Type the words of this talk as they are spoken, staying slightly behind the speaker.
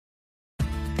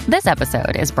This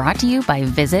episode is brought to you by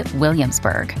Visit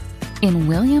Williamsburg. In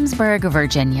Williamsburg,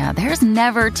 Virginia, there's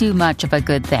never too much of a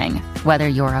good thing. Whether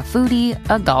you're a foodie,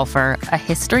 a golfer, a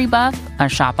history buff, a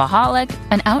shopaholic,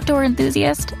 an outdoor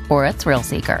enthusiast, or a thrill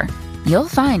seeker, you'll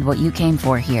find what you came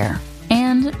for here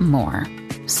and more.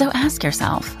 So ask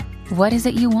yourself, what is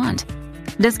it you want?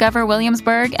 Discover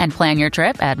Williamsburg and plan your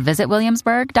trip at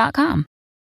visitwilliamsburg.com.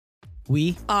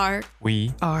 We are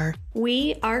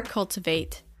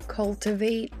Cultivate.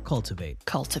 Cultivate. Cultivate.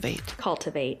 Cultivate.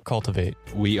 Cultivate. Cultivate.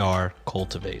 We are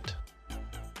Cultivate.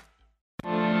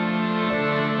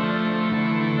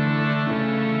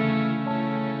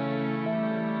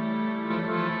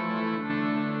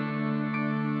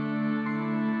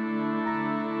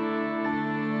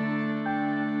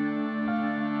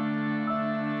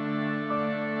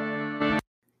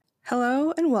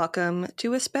 Hello and welcome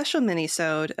to a special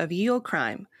mini-sode of Ye Olde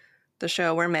Crime, the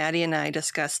show where Maddie and I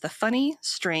discuss the funny,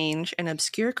 strange, and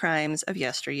obscure crimes of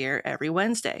yesteryear every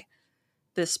Wednesday.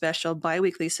 This special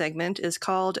bi-weekly segment is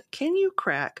called Can You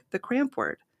Crack the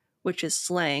Cramp-Word, which is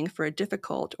slang for a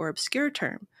difficult or obscure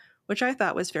term, which I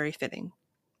thought was very fitting.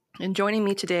 And joining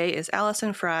me today is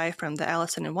Allison Fry from the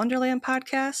Allison in Wonderland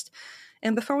podcast.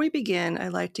 And before we begin,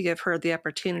 I'd like to give her the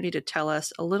opportunity to tell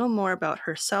us a little more about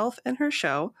herself and her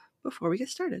show before we get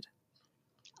started.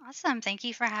 Awesome. Thank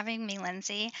you for having me,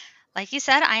 Lindsay. Like you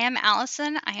said, I am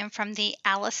Allison. I am from the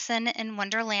Allison in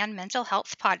Wonderland mental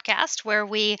health podcast, where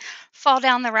we fall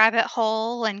down the rabbit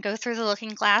hole and go through the looking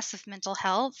glass of mental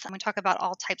health. And we talk about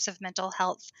all types of mental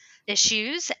health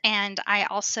issues. And I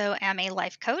also am a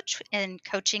life coach in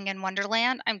coaching in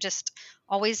Wonderland. I'm just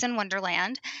always in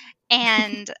Wonderland.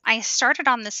 And I started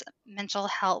on this mental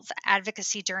health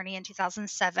advocacy journey in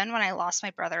 2007 when I lost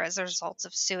my brother as a result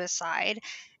of suicide.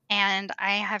 And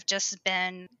I have just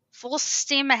been full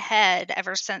steam ahead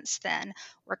ever since then,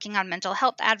 working on mental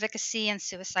health advocacy and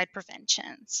suicide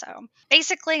prevention. So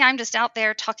basically, I'm just out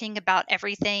there talking about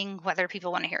everything, whether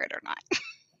people want to hear it or not.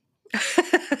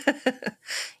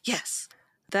 Yes,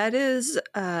 that is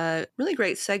a really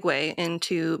great segue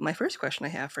into my first question I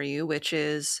have for you, which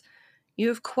is, you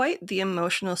have quite the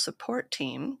emotional support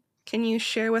team. Can you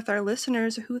share with our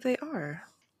listeners who they are?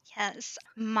 Yes,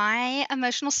 my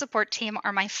emotional support team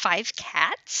are my 5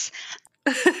 cats.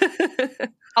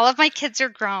 All of my kids are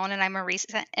grown and I'm a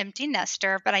recent empty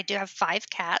nester, but I do have 5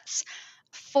 cats.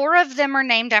 4 of them are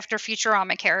named after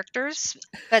Futurama characters,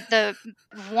 but the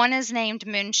one is named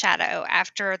Moonshadow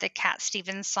after the Cat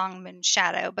Stevens song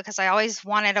Moonshadow, because I always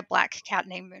wanted a black cat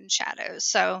named Moonshadow.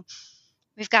 So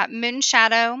we've got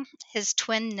Moonshadow, his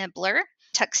twin Nibbler,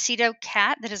 Tuxedo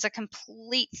Cat that is a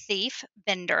complete thief,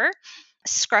 Bender,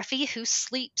 Scruffy, who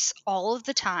sleeps all of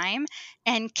the time,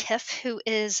 and Kiff, who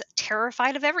is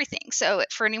terrified of everything. So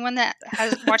for anyone that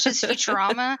watches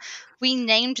Futurama, we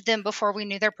named them before we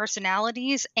knew their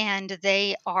personalities, and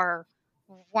they are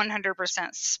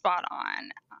 100% spot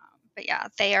on. But yeah,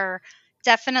 they are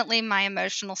definitely my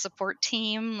emotional support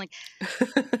team. Like,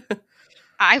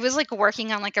 I was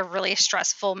working on a really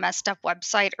stressful, messed up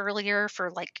website earlier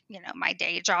for my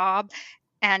day job.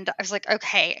 And I was like,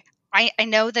 okay, I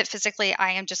know that physically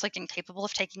I am just incapable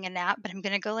of taking a nap, but I'm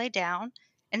going to go lay down.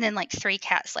 And then 3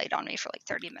 cats laid on me for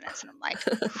 30 minutes. And I'm like,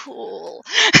 cool.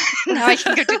 Now I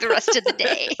can go do the rest of the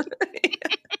day.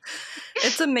 Yeah.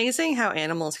 It's amazing how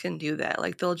animals can do that.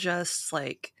 They'll just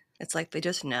it's they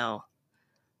just know.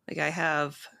 I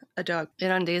have a dog,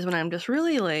 and on days when I'm just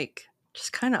really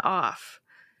just kind of off,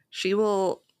 she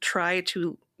will try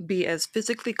to be as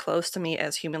physically close to me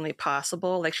as humanly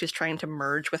possible. She's trying to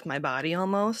merge with my body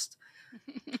almost.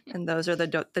 And those are the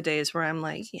days where I'm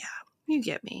like, yeah, you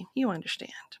get me. You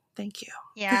understand. Thank you.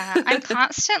 Yeah. I'm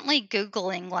constantly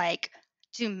Googling,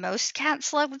 do most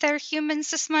cats love their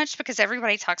humans this much? Because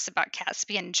everybody talks about cats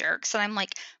being jerks. And I'm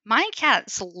like, my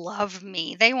cats love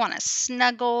me. They want to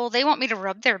snuggle. They want me to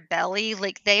rub their belly.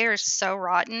 They are so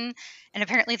rotten. And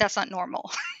apparently that's not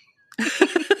normal.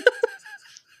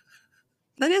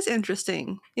 That is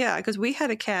interesting. Yeah, because we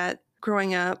had a cat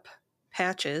growing up,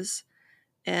 Patches,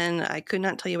 and I could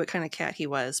not tell you what kind of cat he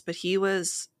was, but he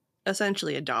was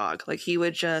essentially a dog. He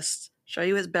would just show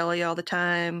you his belly all the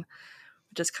time,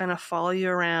 just kind of follow you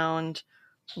around,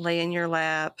 lay in your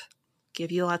lap,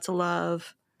 give you lots of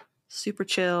love, super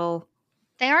chill.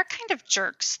 They are kind of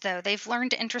jerks, though. They've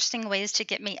learned interesting ways to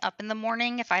get me up in the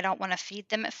morning if I don't want to feed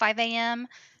them at 5 a.m.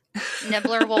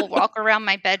 Nibbler will walk around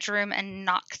my bedroom and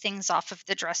knock things off of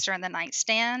the dresser and the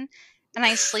nightstand. And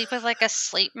I sleep with a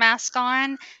sleep mask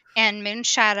on. And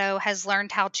Moonshadow has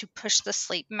learned how to push the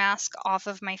sleep mask off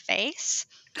of my face.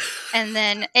 And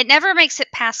then it never makes it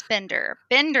past Bender.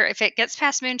 Bender, if it gets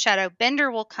past Moonshadow,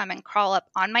 Bender will come and crawl up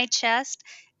on my chest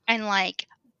and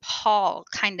paw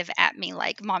kind of at me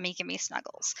like, "Mommy, give me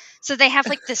snuggles." So they have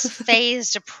like this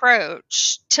phased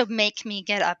approach to make me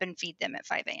get up and feed them at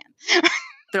 5 a.m.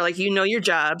 They're like, you know your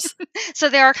jobs. So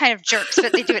they are kind of jerks,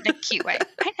 but they do it in a cute way.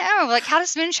 I know. Like, how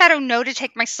does Moonshadow know to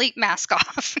take my sleep mask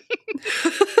off?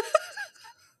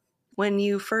 When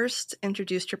you first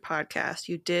introduced your podcast,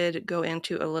 you did go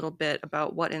into a little bit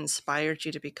about what inspired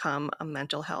you to become a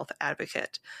mental health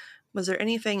advocate. Was there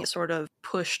anything that sort of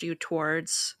pushed you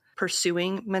towards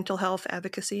pursuing mental health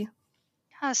advocacy?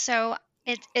 So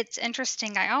it's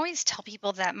interesting. I always tell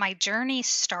people that my journey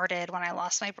started when I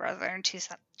lost my brother in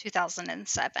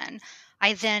 2007.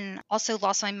 I then also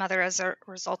lost my mother as a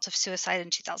result of suicide in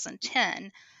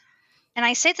 2010. And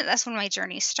I say that that's when my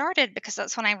journey started because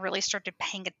that's when I really started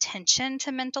paying attention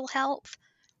to mental health.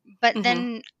 But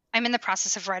then I'm in the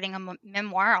process of writing a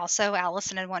memoir, also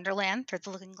Allison in Wonderland, Through the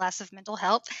Looking Glass of Mental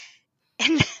Health.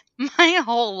 And my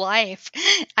whole life,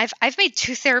 I've made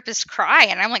 2 therapists cry,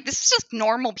 and I'm like, this is just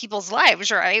normal people's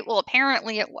lives, right? Well,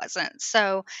 apparently it wasn't.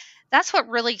 So that's what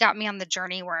really got me on the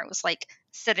journey where it was like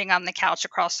sitting on the couch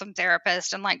across from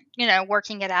therapist and like,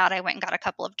 working it out. I went and got a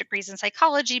couple of degrees in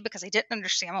psychology because I didn't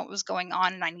understand what was going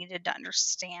on and I needed to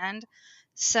understand.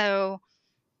 So,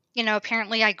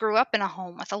 apparently I grew up in a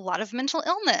home with a lot of mental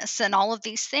illness and all of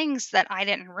these things that I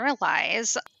didn't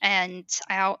realize. And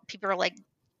people are like,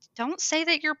 don't say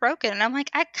that you're broken. And I'm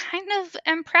like, I kind of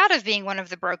am proud of being one of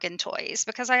the broken toys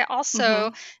because I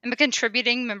also am a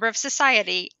contributing member of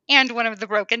society and one of the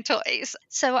broken toys.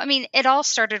 So, I mean, it all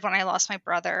started when I lost my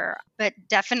brother, but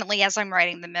definitely as I'm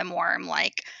writing the memoir, I'm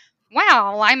like,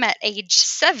 wow, I'm at age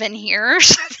 7 here.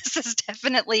 So this is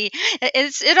definitely,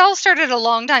 it all started a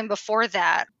long time before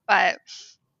that, but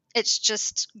it's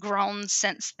just grown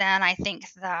since then. I think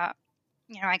that,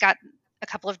 I got a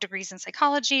couple of degrees in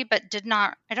psychology, but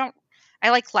I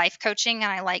like life coaching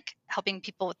and I like helping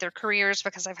people with their careers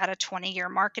because I've had a 20-year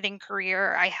marketing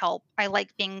career. I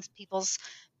like being people's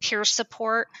peer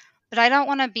support, but I don't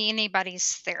want to be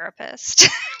anybody's therapist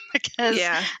because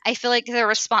I feel like the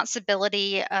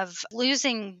responsibility of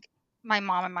losing my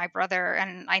mom and my brother,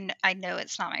 and I know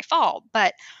it's not my fault,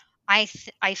 but I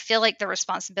feel like the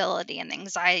responsibility and the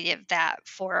anxiety of that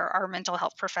for our mental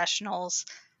health professionals,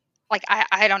 like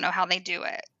I don't know how they do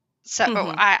it. So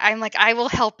I'm like, I will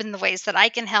help in the ways that I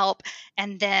can help.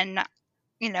 And then,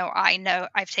 I know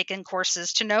I've taken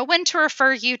courses to know when to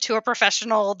refer you to a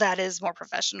professional that is more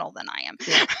professional than I am.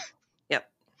 Yep,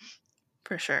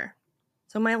 for sure.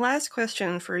 So my last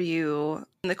question for you,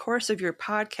 in the course of your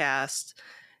podcast,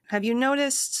 have you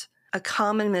noticed a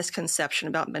common misconception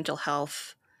about mental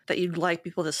health that you'd like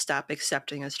people to stop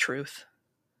accepting as truth?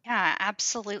 Yeah,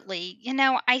 absolutely.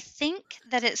 I think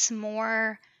that it's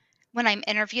more when I'm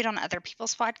interviewed on other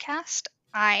people's podcast,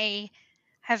 I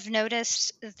have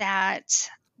noticed that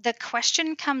the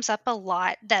question comes up a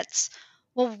lot that's,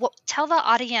 well, tell the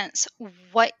audience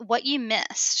what you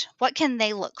missed. What can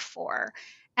they look for?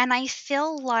 And I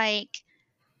feel like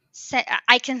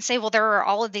I can say, well, there are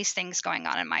all of these things going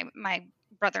on in my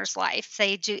brother's life.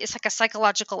 It's like a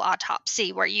psychological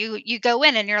autopsy where you go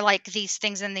in and you're like, these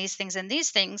things and these things and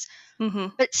these things.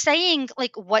 But saying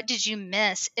like, what did you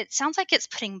miss? It sounds like it's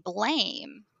putting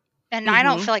blame. And I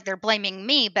don't feel like they're blaming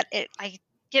me, but I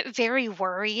get very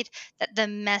worried that the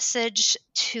message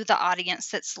to the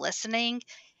audience that's listening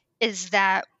is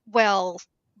that, well,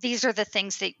 these are the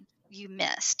things that you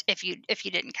missed if you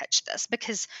didn't catch this,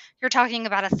 because you're talking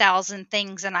about 1,000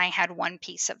 things and I had one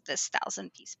piece of this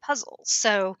 1,000-piece puzzle.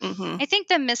 So I think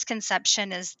the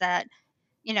misconception is that,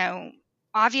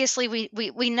 obviously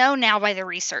we know now by the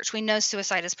research, we know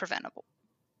suicide is preventable,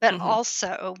 but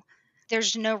also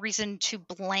there's no reason to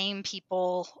blame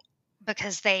people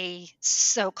because they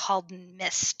so-called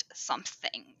missed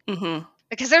something.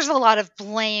 Because there's a lot of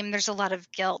blame, there's a lot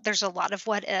of guilt, there's a lot of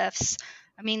what ifs.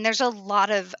 I mean, there's a lot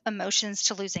of emotions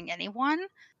to losing anyone.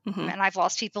 And I've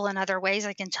lost people in other ways.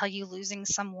 I can tell you losing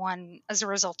someone as a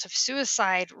result of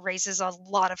suicide raises a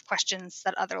lot of questions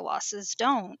that other losses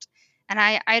don't. And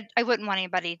I wouldn't want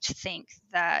anybody to think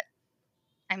that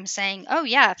I'm saying, oh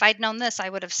yeah, if I'd known this, I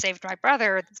would have saved my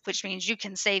brother, which means you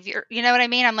can save you know what I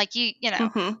mean? I'm like, we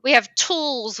have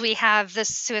tools, we have this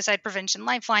suicide prevention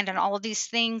lifeline and all of these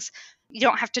things. You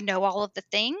don't have to know all of the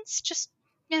things. Just,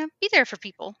 be there for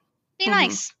people. Be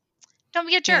nice. Don't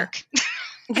be a jerk.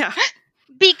 Yeah.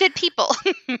 Be good people.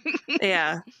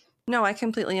 Yeah. No, I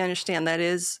completely understand.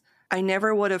 I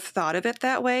never would have thought of it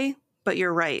that way, but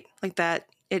you're right. Like that,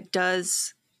 it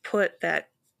does put that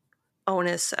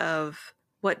onus of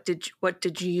what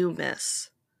did you miss,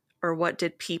 or what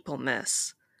did people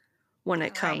miss when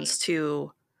it comes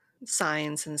to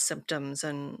signs and symptoms.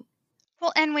 And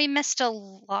well, and we missed a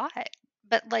lot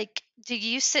but like, do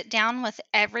you sit down with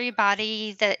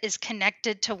everybody that is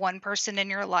connected to one person in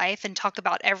your life and talk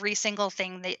about every single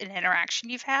thing that an interaction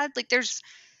you've had? Like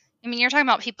you're talking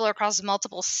about people across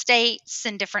multiple states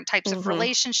and different types of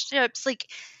relationships. Like,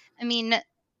 I mean,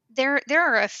 there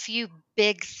are a few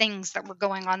big things that were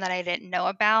going on that I didn't know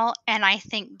about. And I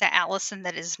think the Allison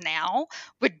that is now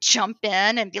would jump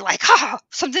in and be like,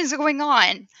 something's going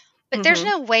on. But there's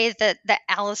no way that the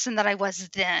Allison that I was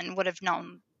then would have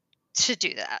known to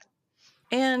do that.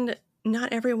 And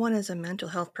not everyone is a mental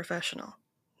health professional.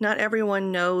 Not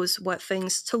everyone knows what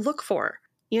things to look for,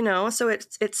 so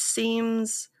it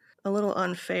seems a little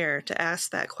unfair to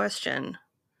ask that question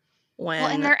when...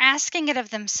 Well, and they're asking it of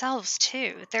themselves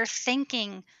too. They're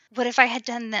thinking, what if I had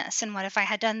done this? And what if I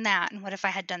had done that? And what if I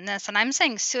had done this? And I'm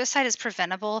saying suicide is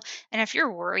preventable. And if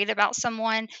you're worried about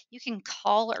someone, you can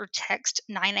call or text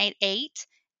 988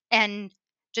 and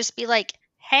just be like,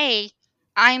 hey,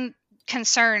 I'm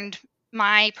concerned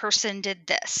my person did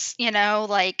this,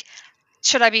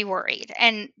 should I be worried?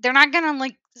 And they're not going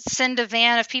to send a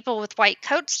van of people with white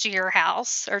coats to your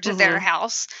house or to their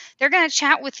house. They're going to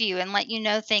chat with you and let you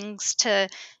know things to,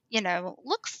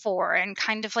 look for, and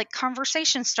kind of like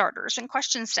conversation starters and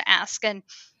questions to ask. And,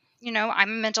 I'm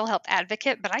a mental health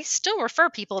advocate, but I still refer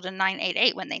people to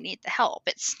 988 when they need the help.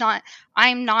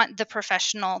 I'm not the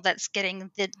professional that's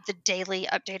getting the daily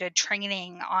updated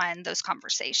training on those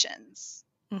conversations.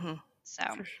 So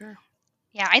for sure.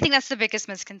 Yeah, I think that's the biggest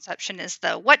misconception is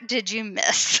what did you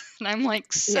miss? And I'm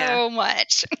like, so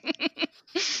much.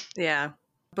 Yeah.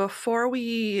 Before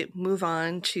we move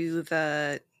on to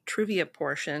the trivia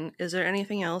portion, is there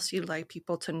anything else you'd like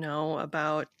people to know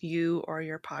about you or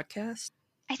your podcast?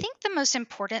 I think the most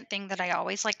important thing that I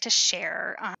always like to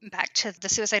share, back to the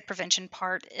suicide prevention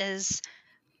part, is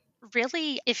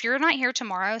really, if you're not here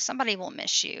tomorrow, somebody will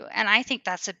miss you. And I think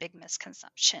that's a big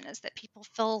misconception, is that people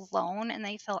feel alone and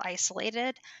they feel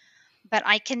isolated. But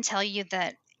I can tell you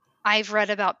that I've read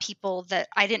about people that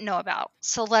I didn't know about,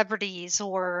 celebrities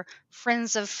or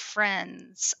friends of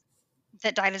friends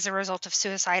that died as a result of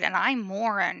suicide. And I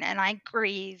mourn and I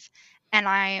grieve and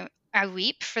I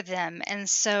weep for them. And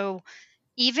so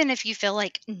even if you feel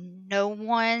like no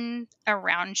one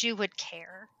around you would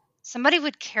care, somebody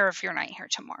would care if you're not here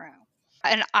tomorrow.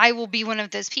 And I will be one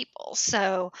of those people.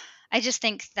 So I just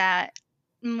think that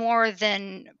more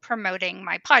than promoting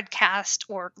my podcast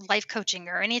or life coaching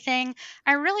or anything,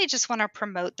 I really just want to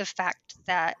promote the fact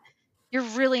that you're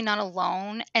really not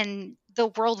alone, and the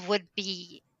world would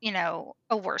be,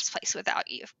 a worse place without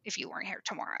you if you weren't here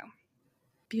tomorrow.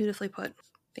 Beautifully put.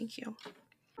 Thank you.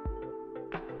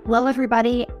 Hello,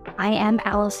 everybody. I am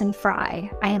Allison Fry.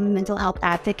 I am a mental health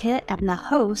advocate and the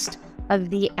host of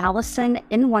the Allison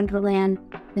in Wonderland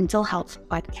Mental Health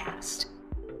Podcast.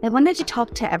 I wanted to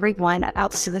talk to everyone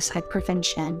about suicide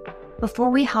prevention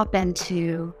before we hop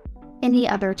into any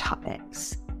other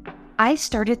topics. I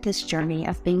started this journey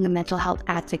of being a mental health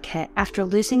advocate after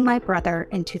losing my brother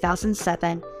in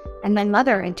 2007 and my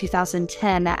mother in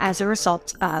 2010 as a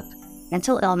result of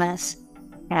mental illness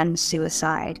and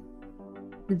suicide.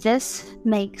 This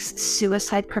makes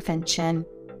suicide prevention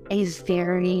a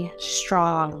very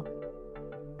strong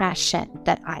passion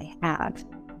that I have.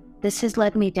 This has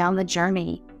led me down the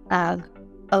journey of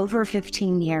over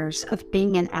 15 years of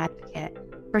being an advocate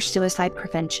for suicide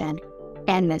prevention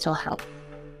and mental health.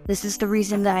 This is the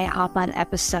reason that I hop on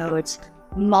episodes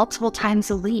multiple times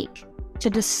a week to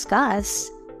discuss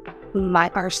my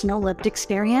personal lived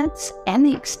experience and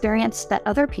the experience that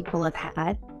other people have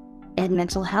had in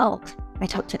mental health. I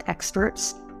talk to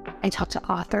experts, I talk to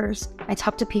authors, I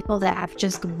talk to people that have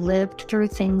just lived through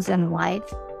things in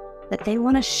life that they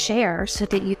want to share so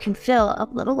that you can feel a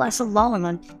little less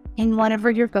alone in whatever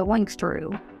you're going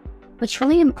through. What's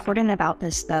really important about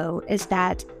this, though, is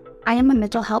that I am a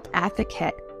mental health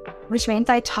advocate, which means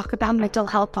I talk about mental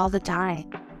health all the time.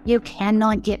 You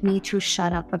cannot get me to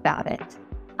shut up about it.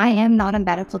 I am not a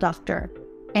medical doctor.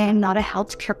 I am not a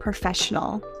healthcare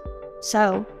professional.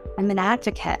 So I'm an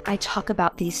advocate. I talk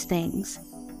about these things.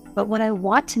 But what I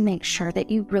want to make sure that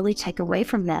you really take away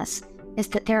from this is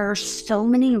that there are so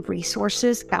many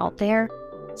resources out there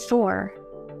for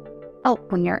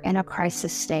help when you're in a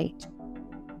crisis state.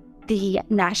 The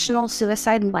National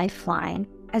Suicide Lifeline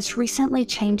has recently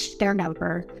changed their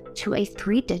number to a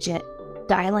 3-digit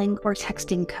dialing or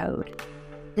texting code.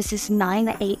 This is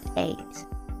 988.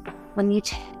 When you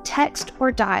text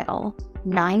or dial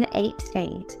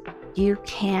 988, you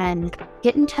can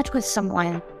get in touch with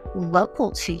someone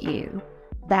local to you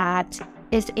that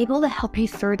is able to help you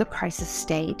through the crisis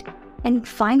state and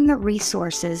find the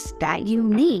resources that you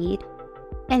need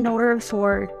in order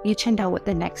for you to know what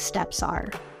the next steps are.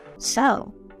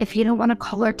 So if you don't want to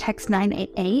call or text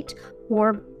 988,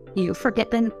 or you forget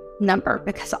the number,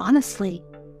 because honestly,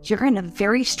 you're in a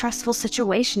very stressful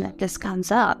situation if this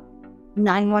comes up,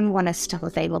 911 is still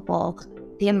available.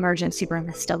 The emergency room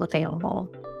is still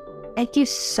available. Thank you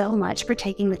so much for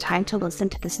taking the time to listen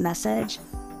to this message.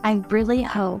 I really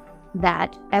hope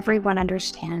that everyone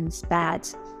understands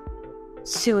that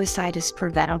suicide is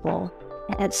preventable.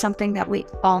 And it's something that we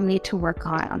all need to work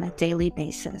on a daily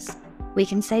basis. We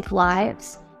can save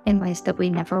lives in ways that we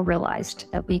never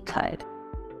realized that we could.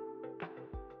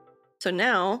 So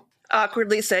now,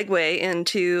 awkwardly segue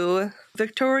into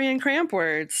Victorian cramp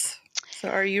words. So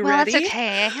are you ready? Well, that's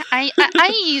okay.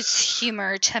 I use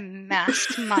humor to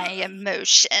mask my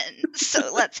emotions,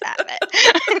 so let's have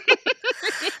it.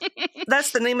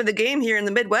 That's the name of the game here in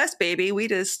the Midwest, baby. We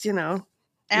just, we bury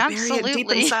it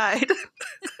deep inside.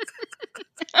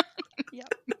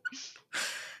 Yep.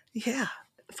 Yeah.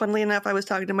 Funnily enough, I was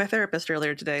talking to my therapist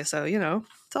earlier today, so,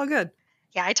 it's all good.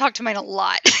 Yeah, I talk to mine a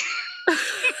lot.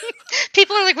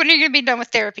 People are like, when are you going to be done with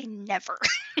therapy? Never.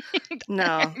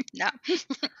 No. No.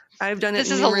 I've done it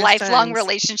This is a lifelong times.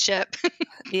 Relationship.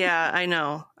 Yeah, I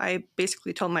know. I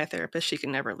basically told my therapist she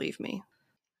can never leave me.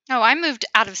 Oh, I moved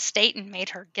out of state and made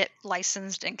her get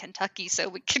licensed in Kentucky so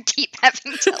we could keep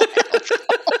having telehealth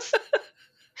calls.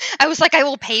 I was like, I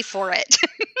will pay for it.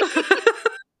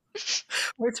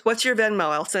 What's your Venmo?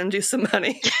 I'll send you some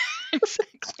money.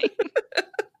 Exactly.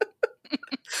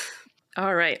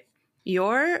 All right.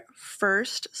 Your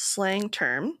first slang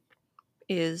term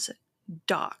is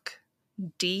dock.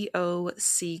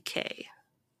 D-O-C-K.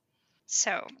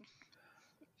 So,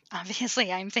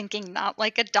 obviously, I'm thinking not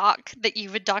like a dock that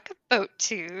you would dock a boat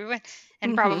to,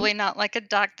 and probably not like a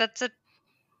dock that's a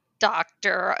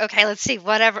doctor. Okay, let's see.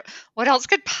 What else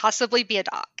could possibly be a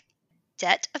dock?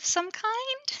 Debt of some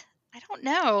kind? I don't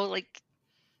know. Like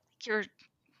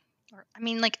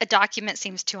a document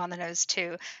seems too on the nose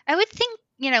too. I would think,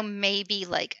 maybe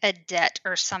like a debt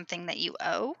or something that you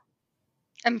owe.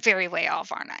 I'm very way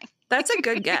off, aren't I? That's a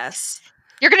good guess.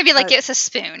 You're going to be like, it's a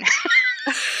spoon.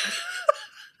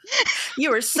 You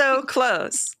were so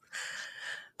close.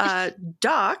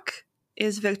 Dock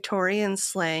is Victorian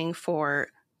slang for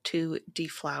to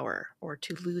deflower or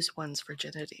to lose one's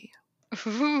virginity.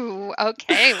 Ooh,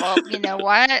 okay. Well, you know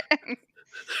what?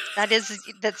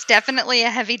 That's definitely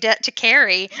a heavy debt to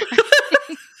carry.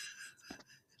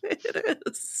 It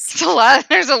is.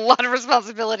 There's a lot of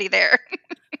responsibility there.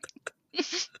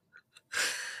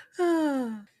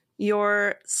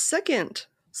 Your second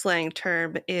slang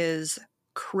term is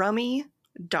crummy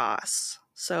DOS.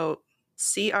 So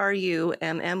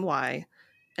C-R-U-M-M-Y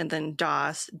and then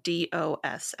DOS,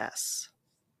 D-O-S-S.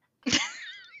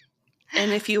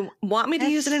 And if you want me to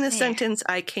use it in a sentence,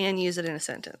 I can use it in a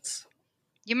sentence.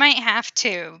 You might have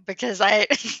to, because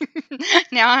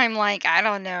now I'm like, I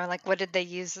don't know, like what did they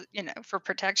use, for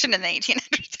protection in the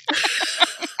 1800s?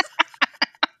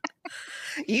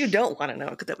 You don't want to know,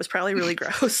 because that was probably really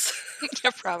gross. Yeah,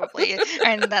 probably.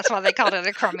 And that's why they called it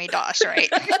a crummy dosh,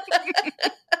 right?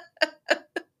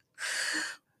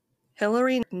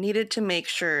 Hillary needed to make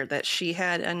sure that she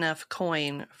had enough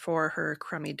coin for her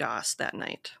crummy DOS that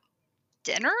night.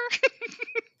 Dinner?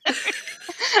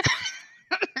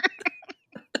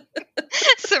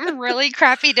 Some really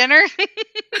crappy dinner?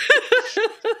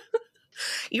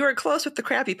 You were close with the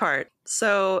crappy part.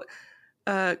 So,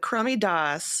 crummy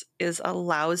DOS is a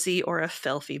lousy or a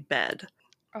filthy bed.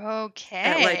 Okay.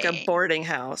 At like a boarding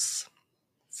house.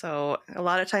 So, a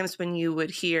lot of times when you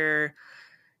would hear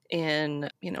in,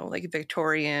 like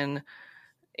Victorian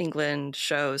England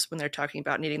shows when they're talking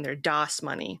about needing their DOS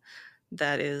money,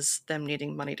 that is them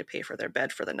needing money to pay for their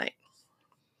bed for the night.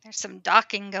 There's some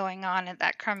docking going on at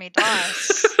that crummy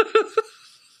DOS.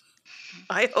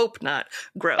 I hope not.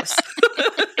 Gross.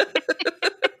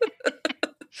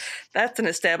 That's an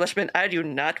establishment I do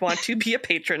not want to be a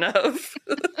patron of.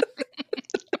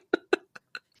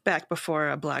 Back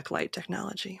before black light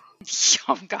technology.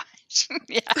 Oh, gosh.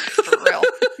 Yeah, for real.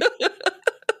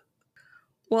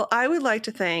 Well, I would like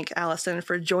to thank Allison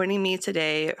for joining me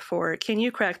today for Can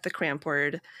You Crack the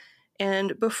Cramp-Word?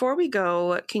 And before we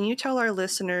go, can you tell our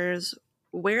listeners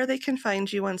where they can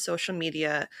find you on social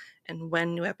media and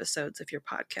when new episodes of your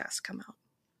podcast come out?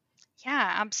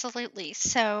 Yeah, absolutely.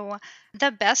 So the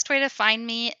best way to find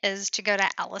me is to go to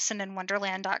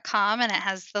allisoninwonderland.com, and it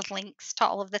has the links to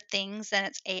all of the things, and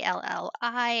it's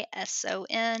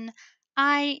ALLISONIN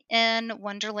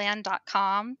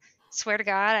wonderland.com. Swear to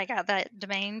God, I got that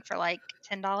domain for like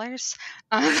 $10.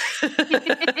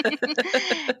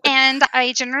 And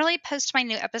I generally post my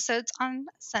new episodes on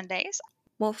Sundays.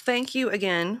 Well, thank you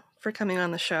again for coming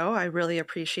on the show. I really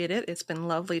appreciate it. It's been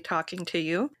lovely talking to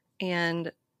you.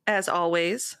 And as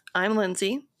always, I'm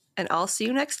Lindsay, and I'll see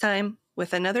you next time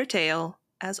with another tale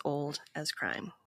as old as crime.